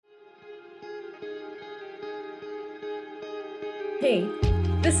Hey,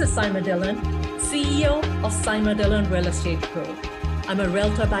 this is Saima Dhillon, CEO of Saima Dhillon Real Estate Group. I'm a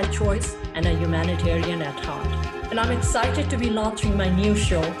realtor by choice and a humanitarian at heart. And I'm excited to be launching my new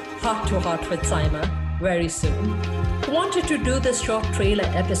show, Heart to Heart with Saima, very soon. I wanted to do this short trailer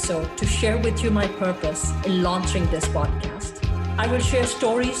episode to share with you my purpose in launching this podcast. I will share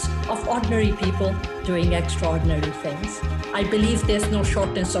stories of ordinary people doing extraordinary things. I believe there's no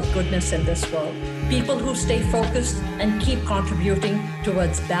shortness of goodness in this world. People who stay focused and keep contributing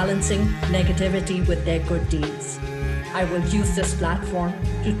towards balancing negativity with their good deeds. I will use this platform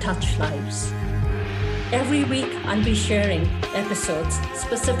to touch lives. Every week, I'll be sharing episodes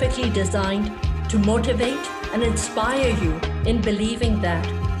specifically designed to motivate and inspire you in believing that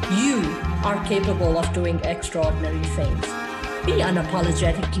you are capable of doing extraordinary things. Be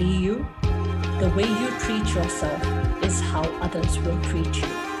unapologetically you. The way you treat yourself is how others will treat you.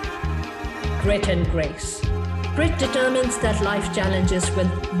 Grit and grace. Grit determines that life challenges will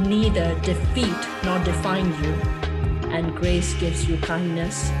neither defeat nor define you. And grace gives you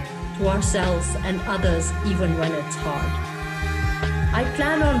kindness to ourselves and others even when it's hard. I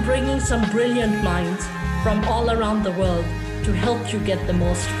plan on bringing some brilliant minds from all around the world to help you get the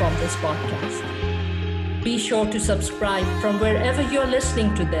most from this podcast. Be sure to subscribe from wherever you're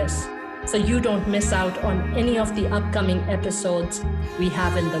listening to this so you don't miss out on any of the upcoming episodes we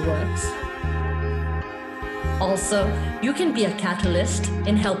have in the works. Also, you can be a catalyst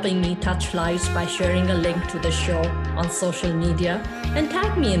in helping me touch lives by sharing a link to the show on social media and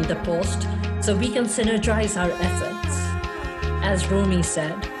tag me in the post so we can synergize our efforts. As Rumi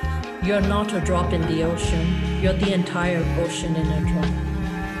said, you're not a drop in the ocean, you're the entire ocean in a drop.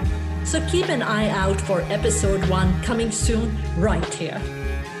 So keep an eye out for episode 1 coming soon right here.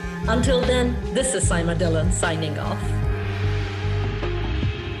 Until then, this is Saima Dhillon signing off.